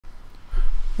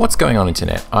What's going on,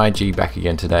 Internet? IG back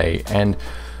again today, and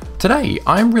today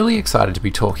I'm really excited to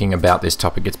be talking about this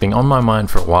topic. It's been on my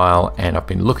mind for a while and I've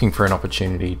been looking for an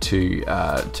opportunity to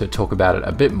talk about it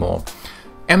a bit more.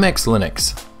 MX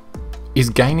Linux is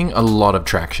gaining a lot of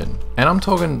traction, and I'm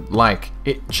talking like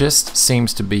it just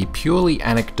seems to be purely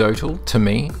anecdotal to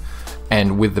me,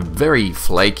 and with the very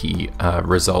flaky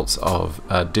results of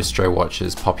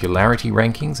DistroWatch's popularity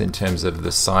rankings in terms of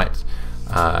the site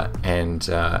and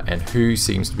who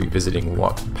seems to be visiting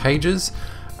what pages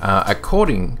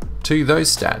according to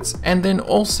those stats. And then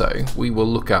also we will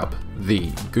look up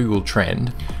the Google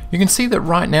trend. You can see that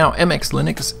right now MX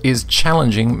Linux is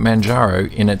challenging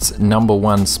Manjaro in its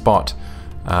 #1 spot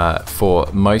for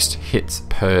most hits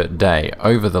per day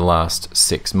over the last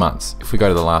 6 months. If we go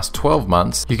to the last 12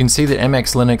 months, you can see that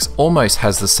MX Linux almost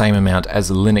has the same amount as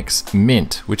Linux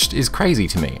Mint, which is crazy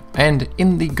to me. And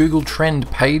in the Google Trend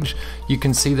page, you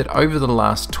can see that over the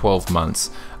last 12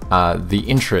 months, the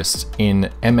interest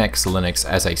in MX Linux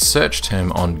as a search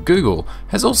term on Google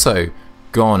has also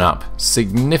gone up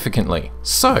significantly.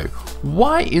 So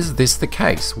why is this the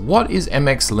case? What is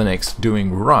MX Linux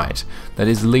doing right that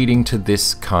is leading to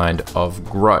this kind of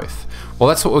growth? Well,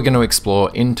 that's what we're going to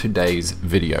explore in today's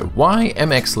video. Why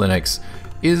MX Linux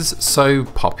is so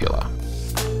popular.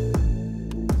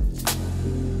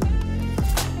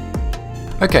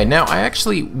 Okay, now I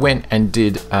actually went and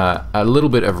did a little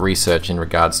bit of research in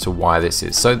regards to why this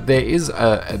is. So there is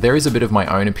a bit of my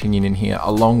own opinion in here,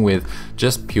 along with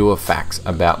just pure facts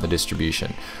about the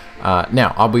distribution.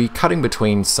 Now I'll be cutting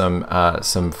between some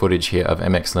footage here of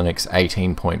MX Linux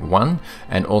 18.1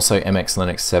 and also MX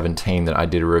Linux 17 that I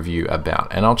did a review about,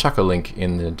 and I'll chuck a link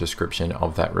in the description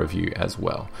of that review as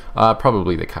well.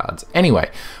 Probably the cards.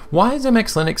 Anyway, why is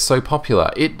MX Linux so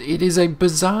popular? It is a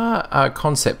bizarre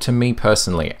concept to me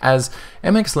personally, as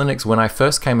MX Linux, when I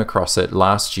first came across it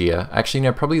last year, actually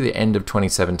no, probably the end of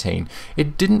 2017,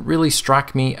 it didn't really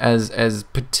strike me as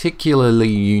particularly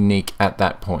unique at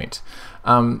that point.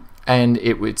 And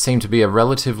it would seem to be a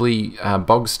relatively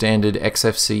bog standard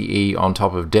XFCE on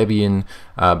top of Debian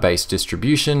based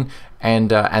distribution, and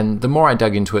the more I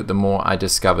dug into it, the more I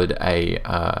discovered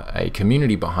a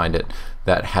community behind it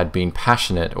that had been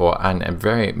passionate, and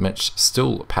very much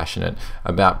still passionate,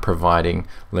 about providing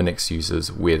Linux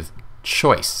users with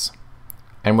choice.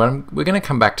 And we're going to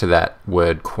come back to that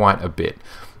word quite a bit.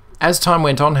 As time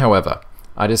went on, however,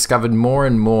 I discovered more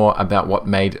and more about what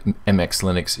made MX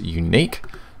Linux unique.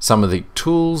 Some of the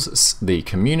tools, the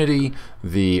community,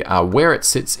 the where it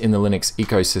sits in the Linux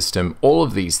ecosystem, all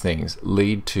of these things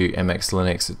lead to MX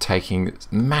Linux taking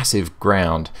massive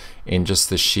ground in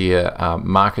just the sheer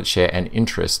market share and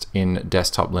interest in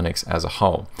desktop Linux as a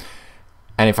whole.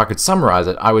 And if I could summarize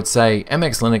it, I would say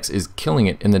MX Linux is killing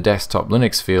it in the desktop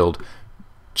Linux field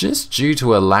just due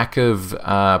to a lack of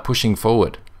pushing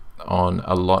forward on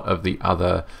a lot of the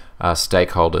other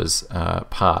stakeholders'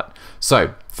 part.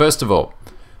 So first of all,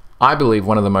 I believe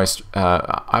one of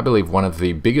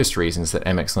the biggest reasons that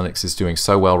MX Linux is doing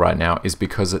so well right now is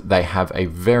because they have a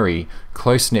very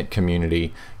close-knit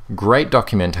community, great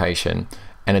documentation,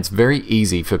 and it's very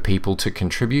easy for people to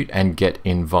contribute and get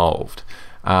involved.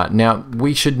 Now,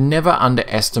 we should never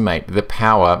underestimate the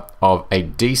power of a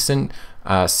decent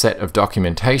set of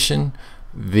documentation,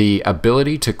 the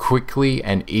ability to quickly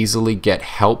and easily get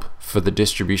help for the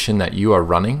distribution that you are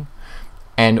running,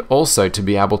 and also to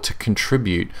be able to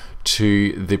contribute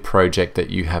to the project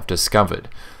that you have discovered.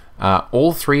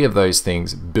 All three of those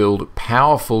things build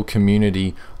powerful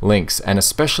community links, and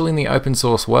especially in the open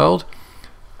source world,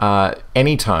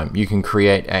 anytime you can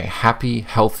create a happy,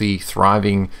 healthy,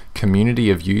 thriving community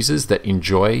of users that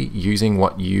enjoy using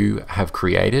what you have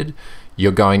created,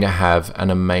 you're going to have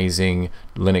an amazing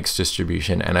Linux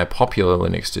distribution and a popular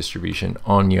Linux distribution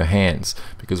on your hands,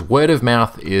 because word of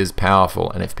mouth is powerful,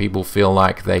 and if people feel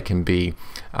like they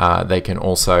can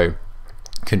also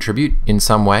contribute in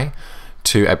some way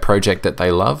to a project that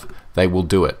they love, they will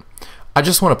do it. I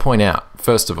just want to point out,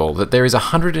 first of all, that there is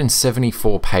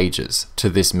 174 pages to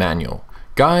this manual.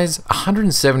 Guys,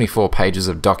 174 pages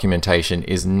of documentation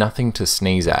is nothing to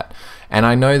sneeze at, and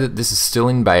I know that this is still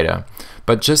in beta,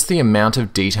 but just the amount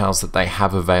of details that they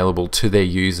have available to their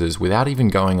users without even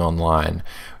going online,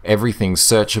 everything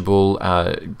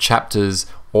searchable, chapters,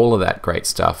 all of that great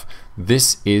stuff.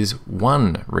 This is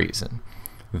one reason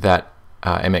that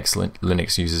MX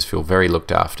Linux users feel very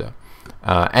looked after.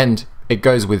 And it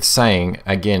goes with saying,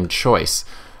 again, choice.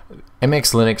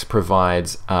 MX Linux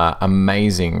provides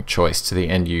amazing choice to the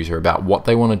end user about what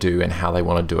they want to do and how they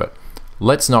want to do it.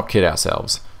 Let's not kid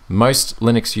ourselves. Most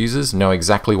Linux users know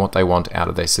exactly what they want out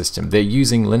of their system. They're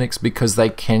using Linux because they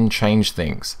can change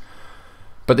things.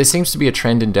 But there seems to be a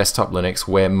trend in desktop Linux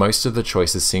where most of the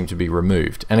choices seem to be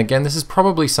removed. And again, this is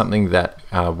probably something that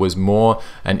was more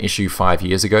an issue 5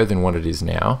 years ago than what it is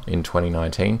now in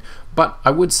 2019. But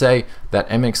I would say that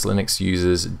MX Linux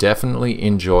users definitely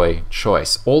enjoy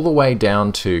choice, all the way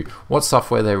down to what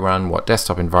software they run, what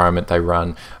desktop environment they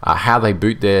run, how they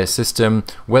boot their system,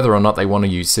 whether or not they want to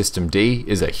use systemd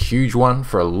is a huge one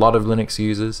for a lot of Linux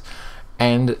users.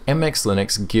 And MX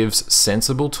Linux gives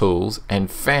sensible tools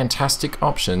and fantastic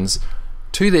options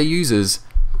to their users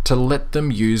to let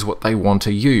them use what they want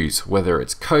to use, whether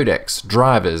it's codecs,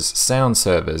 drivers, sound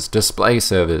servers, display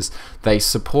servers. They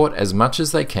support as much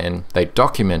as they can, they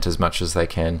document as much as they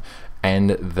can,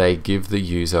 and they give the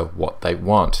user what they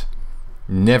want.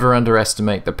 Never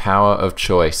underestimate the power of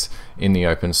choice in the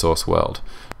open source world.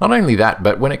 Not only that,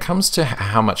 but when it comes to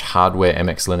how much hardware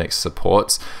MX Linux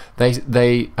supports,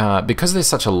 because there's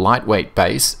such a lightweight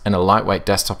base and a lightweight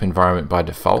desktop environment by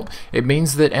default, it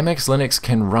means that MX Linux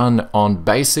can run on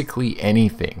basically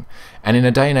anything. And in a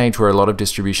day and age where a lot of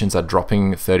distributions are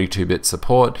dropping 32-bit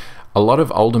support, a lot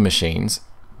of older machines,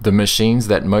 the machines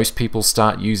that most people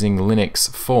start using Linux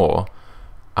for,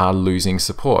 are losing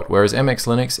support, whereas MX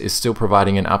Linux is still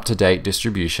providing an up-to-date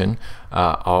distribution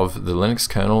of the Linux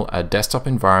kernel, a desktop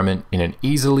environment in an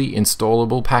easily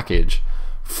installable package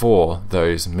for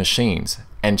those machines.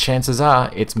 And chances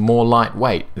are it's more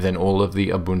lightweight than all of the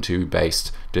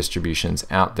Ubuntu-based distributions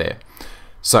out there.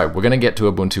 So we're going to get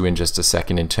to Ubuntu in just a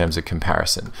second in terms of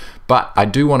comparison, but I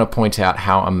do want to point out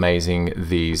how amazing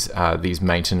these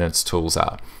maintenance tools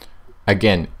are.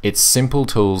 Again, it's simple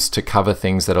tools to cover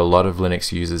things that a lot of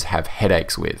Linux users have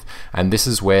headaches with, and this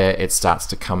is where it starts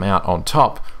to come out on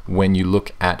top when you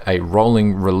look at a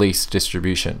rolling release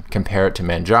distribution. Compare it to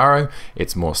Manjaro,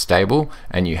 it's more stable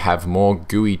and you have more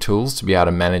GUI tools to be able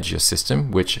to manage your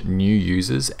system, which new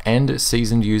users and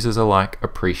seasoned users alike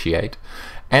appreciate.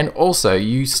 And also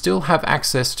you still have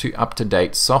access to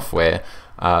up-to-date software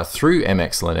through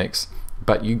MX Linux,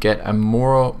 but you get a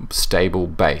more stable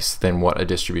base than what a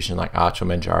distribution like Arch or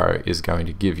Manjaro is going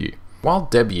to give you. While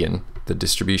Debian, the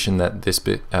distribution that that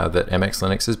MX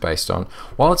Linux is based on,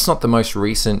 while it's not the most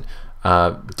recent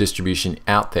distribution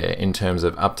out there in terms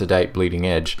of up-to-date bleeding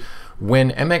edge, when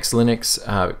MX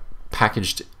Linux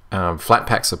packaged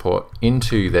Flatpak support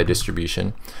into their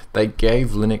distribution, they gave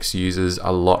Linux users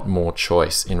a lot more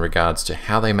choice in regards to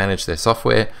how they manage their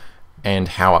software and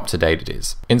how up to date it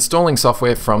is. Installing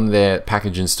software from their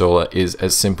package installer is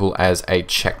as simple as a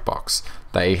checkbox.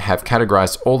 They have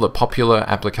categorized all the popular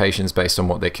applications based on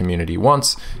what their community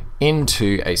wants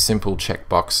into a simple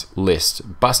checkbox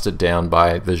list, busted down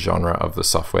by the genre of the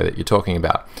software that you're talking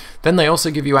about. Then they also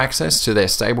give you access to their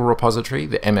stable repository,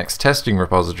 the MX testing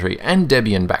repository, and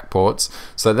Debian backports,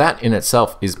 so that in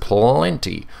itself is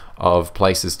plenty of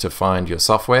places to find your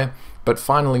software. But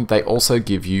finally, they also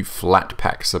give you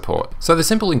Flatpak support. So the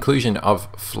simple inclusion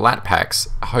of Flatpaks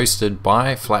hosted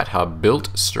by FlatHub built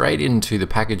straight into the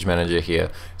package manager here,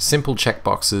 simple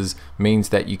checkboxes, means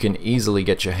that you can easily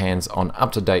get your hands on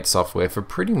up-to-date software for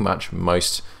pretty much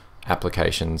most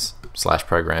applications /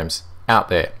 programs out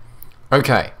there.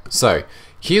 Okay, so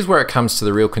here's where it comes to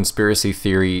the real conspiracy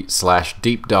theory /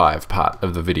 deep dive part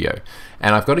of the video.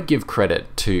 And I've got to give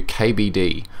credit to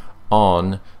KBD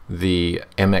on the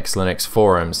MX Linux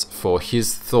forums for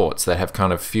his thoughts that have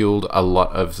kind of fueled a lot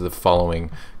of the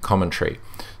following commentary.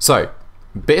 So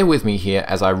bear with me here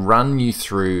as I run you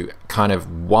through kind of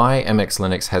why MX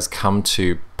Linux has come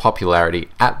to popularity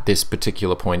at this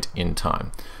particular point in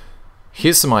time.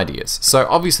 Here's some ideas. So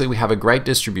obviously we have a great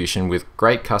distribution with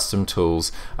great custom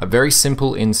tools, a very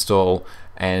simple install,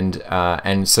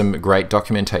 and some great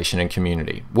documentation and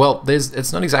community. Well,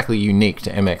 it's not exactly unique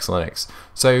to MX Linux.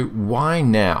 So why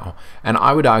now? And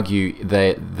I would argue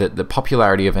that the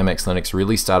popularity of MX Linux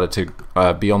really started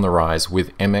to be on the rise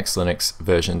with MX Linux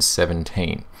version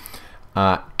 17.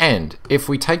 And if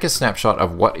we take a snapshot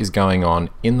of what is going on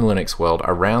in the Linux world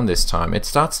around this time, it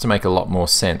starts to make a lot more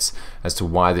sense as to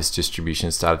why this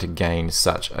distribution started to gain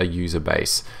such a user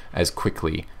base as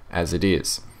quickly as it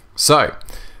is. So,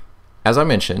 as I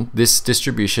mentioned, this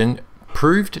distribution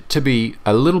proved to be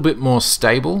a little bit more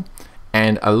stable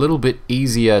and a little bit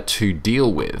easier to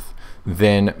deal with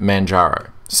than Manjaro.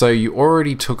 So you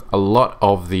already took a lot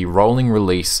of the rolling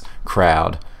release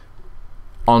crowd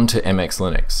onto MX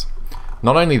Linux.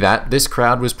 Not only that, this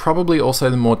crowd was probably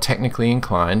also the more technically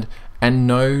inclined and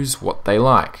knows what they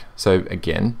like. So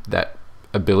again, that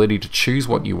ability to choose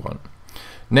what you want.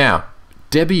 Now,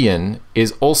 Debian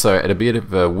is also at a bit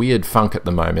of a weird funk at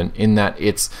the moment in that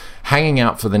it's hanging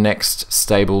out for the next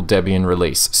stable Debian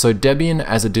release. So Debian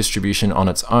as a distribution on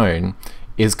its own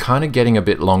is kind of getting a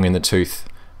bit long in the tooth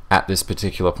at this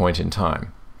particular point in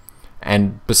time.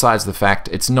 And besides the fact,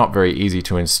 it's not very easy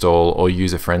to install or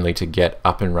user-friendly to get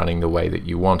up and running the way that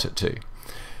you want it to.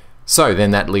 So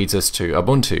then that leads us to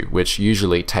Ubuntu, which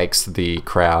usually takes the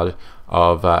crowd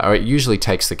of, or it usually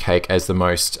takes the cake as the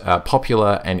most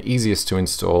popular and easiest to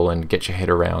install and get your head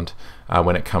around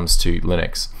when it comes to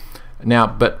Linux. Now,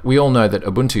 but we all know that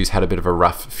Ubuntu's had a bit of a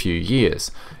rough few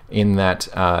years in that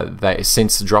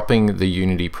since dropping the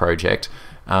Unity project,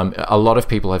 a lot of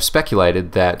people have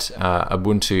speculated that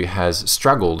Ubuntu has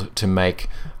struggled to make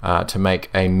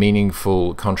a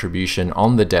meaningful contribution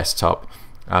on the desktop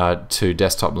to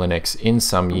desktop Linux in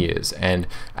some years, and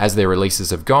as their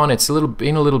releases have gone, it's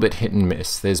been a little bit hit and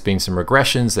miss. There's been some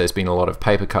regressions, there's been a lot of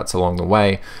paper cuts along the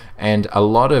way, and a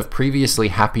lot of previously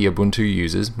happy Ubuntu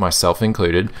users, myself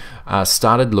included,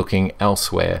 started looking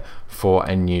elsewhere for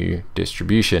a new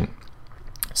distribution.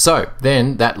 So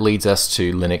then that leads us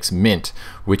to Linux Mint,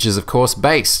 which is of course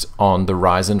based on the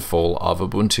rise and fall of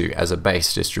Ubuntu as a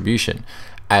base distribution.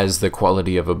 As the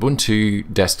quality of Ubuntu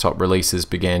desktop releases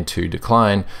began to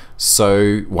decline,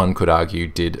 so one could argue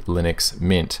did Linux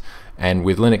Mint. And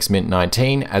with Linux Mint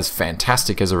 19, as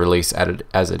fantastic as a release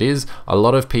as it is, a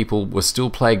lot of people were still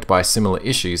plagued by similar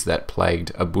issues that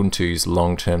plagued Ubuntu's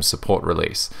long-term support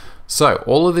release. So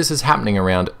all of this is happening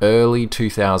around early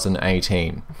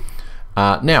 2018.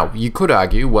 Now, you could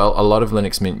argue, well, a lot of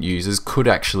Linux Mint users could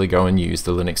actually go and use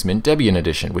the Linux Mint Debian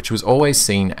edition, which was always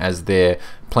seen as their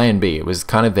plan B. It was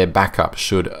kind of their backup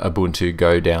should Ubuntu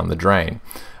go down the drain.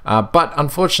 But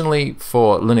unfortunately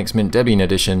for Linux Mint Debian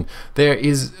edition,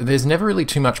 there's never really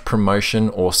too much promotion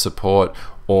or support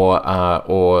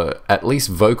or at least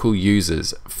vocal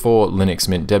users for Linux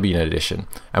Mint Debian edition.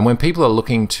 And when people are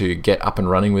looking to get up and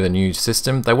running with a new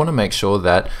system, they want to make sure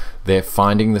that they're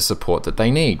finding the support that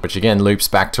they need, which again loops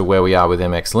back to where we are with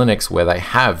MX Linux, where they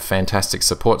have fantastic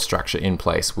support structure in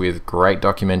place with great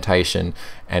documentation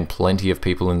and plenty of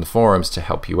people in the forums to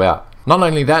help you out. Not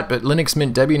only that, but Linux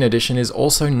Mint Debian Edition is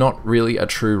also not really a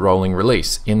true rolling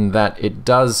release, in that it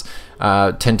does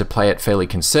tend to play it fairly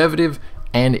conservative,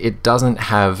 and it doesn't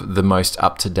have the most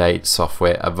up-to-date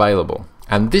software available.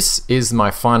 And this is my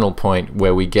final point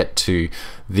where we get to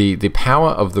the power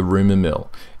of the rumor mill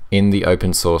in the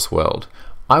open source world.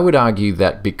 I would argue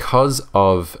that because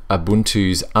of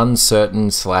Ubuntu's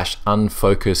uncertain /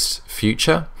 unfocused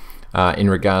future, in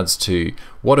regards to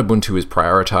what Ubuntu is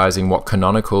prioritizing, what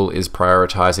Canonical is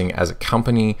prioritizing as a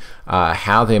company,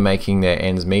 how they're making their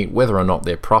ends meet, whether or not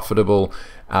they're profitable,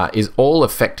 is all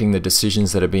affecting the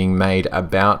decisions that are being made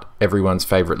about everyone's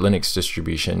favorite Linux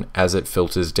distribution as it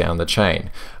filters down the chain.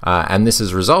 And this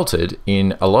has resulted,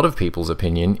 in a lot of people's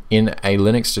opinion, in a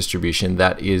Linux distribution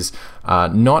that is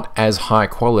not as high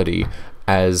quality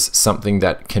as something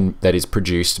that is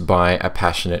produced by a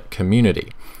passionate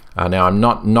community. Now, I'm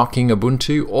not knocking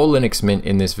Ubuntu or Linux Mint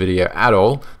in this video at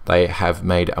all. They have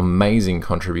made amazing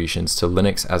contributions to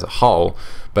Linux as a whole,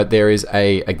 but there is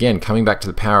again, coming back to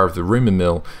the power of the rumor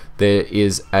mill,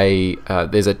 there's a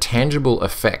tangible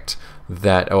effect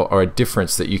that, or a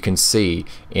difference that you can see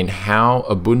in how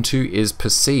Ubuntu is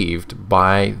perceived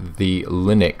by the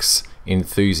Linux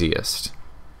enthusiast.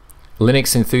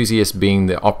 Linux enthusiast being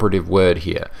the operative word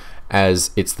here,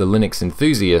 as it's the Linux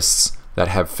enthusiasts that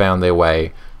have found their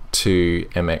way to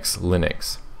MX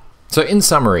Linux. So in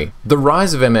summary, the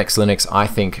rise of MX Linux, I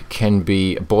think, can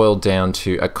be boiled down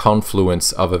to a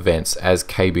confluence of events, as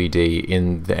KBD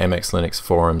in the MX Linux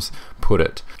forums put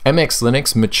it. MX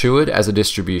Linux matured as a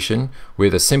distribution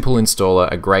with a simple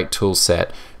installer, a great tool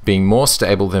set, being more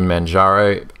stable than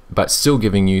Manjaro, but still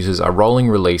giving users a rolling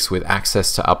release with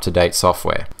access to up-to-date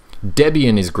software.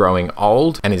 Debian is growing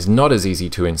old and is not as easy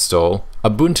to install.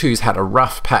 Ubuntu's had a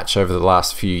rough patch over the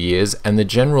last few years, and the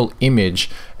general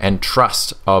image and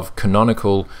trust of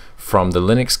Canonical from the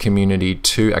Linux community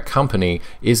to a company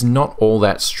is not all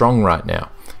that strong right now.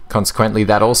 Consequently,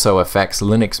 that also affects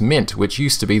Linux Mint, which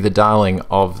used to be the darling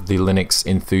of the Linux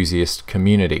enthusiast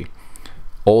community.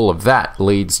 All of that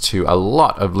leads to a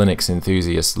lot of Linux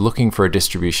enthusiasts looking for a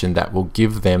distribution that will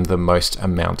give them the most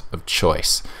amount of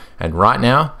choice. And right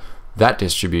now, that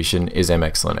distribution is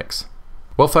MX Linux.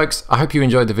 Well folks, I hope you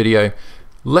enjoyed the video.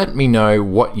 Let me know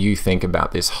what you think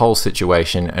about this whole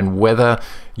situation and whether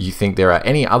you think there are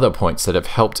any other points that have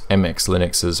helped MX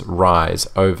Linux's rise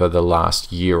over the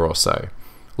last year or so.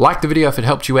 Like the video if it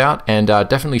helped you out, and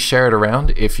definitely share it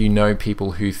around if you know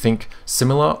people who think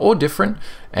similar or different,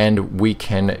 and we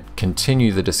can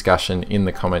continue the discussion in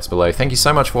the comments below. Thank you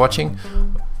so much for watching.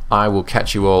 I will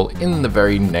catch you all in the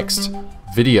very next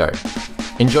video.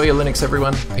 Enjoy your Linux,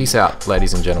 everyone. Peace out,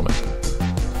 ladies and gentlemen.